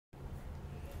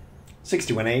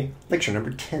61A, lecture number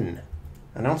 10,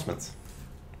 announcements.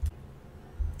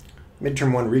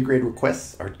 Midterm 1 regrade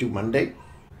requests are due Monday.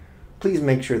 Please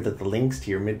make sure that the links to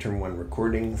your Midterm 1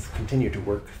 recordings continue to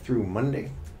work through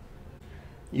Monday.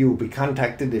 You will be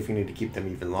contacted if you need to keep them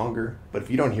even longer, but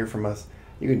if you don't hear from us,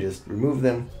 you can just remove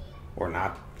them or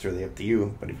not. It's really up to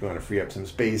you, but if you want to free up some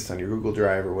space on your Google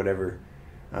Drive or whatever,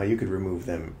 you could remove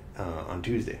them on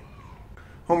Tuesday.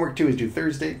 Homework 2 is due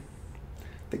Thursday.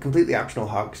 The completely optional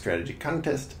Hog Strategy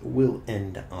contest will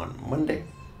end on Monday.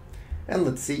 And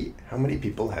let's see how many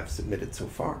people have submitted so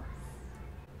far.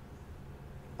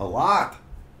 A lot!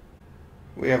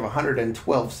 We have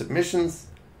 112 submissions.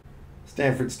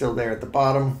 Stanford's still there at the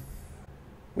bottom.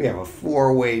 We have a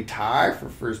 4-way tie for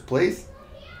first place.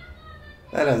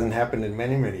 That hasn't happened in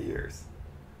many, many years.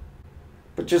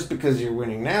 But just because you're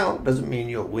winning now doesn't mean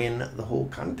you'll win the whole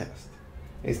contest.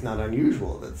 It's not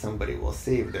unusual that somebody will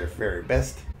save their very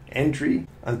best entry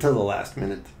until the last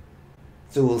minute.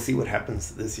 So we'll see what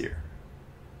happens this year.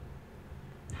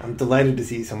 I'm delighted to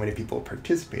see so many people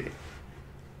participating.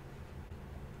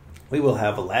 We will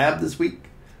have a lab this week.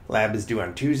 Lab is due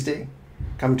on Tuesday.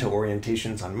 Come to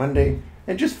orientations on Monday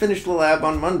and just finish the lab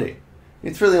on Monday.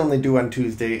 It's really only due on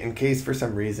Tuesday in case for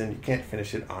some reason you can't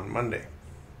finish it on Monday.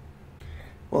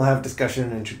 We'll have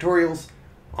discussion and tutorials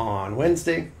on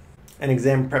Wednesday, an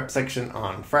exam prep section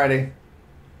on Friday,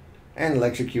 and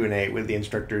lecture Q&A with the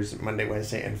instructors Monday,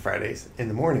 Wednesday, and Fridays in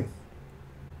the morning.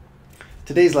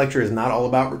 Today's lecture is not all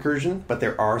about recursion, but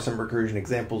there are some recursion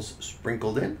examples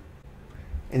sprinkled in.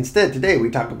 Instead, today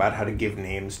we talk about how to give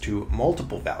names to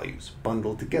multiple values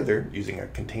bundled together using a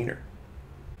container.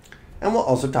 And we'll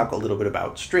also talk a little bit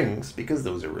about strings because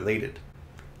those are related.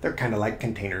 They're kind of like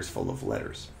containers full of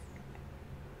letters.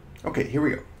 Okay, here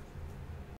we go.